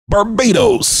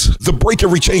Barbados. The Break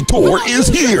Every Chain Tour is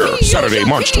here. Saturday,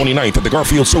 March 29th at the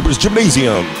Garfield Sobers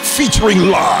Gymnasium. Featuring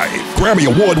live Grammy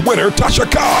Award winner Tasha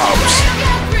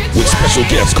Cobbs. With special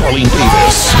guest Carleen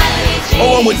Davis.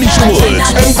 Along with Nisha Woods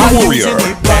and The Warrior.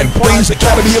 And Praise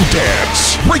Academy of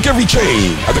Dance. Break Every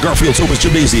Chain at the Garfield Sobers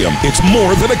Gymnasium. It's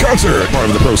more than a concert. Part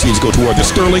of the proceeds go toward the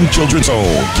Sterling Children's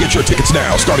Home. Get your tickets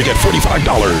now, starting at $45.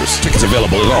 Tickets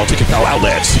available at all Ticket Pal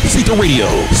outlets. Zeta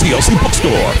Radio, CLC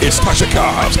Bookstore. It's Tasha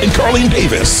Cobbs and Carleen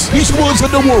Davis. Nisha Woods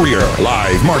and The Warrior.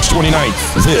 Live March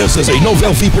 29th. This is a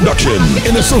Novelty production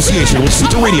in association with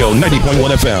Zeta Radio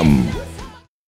 90.1 FM.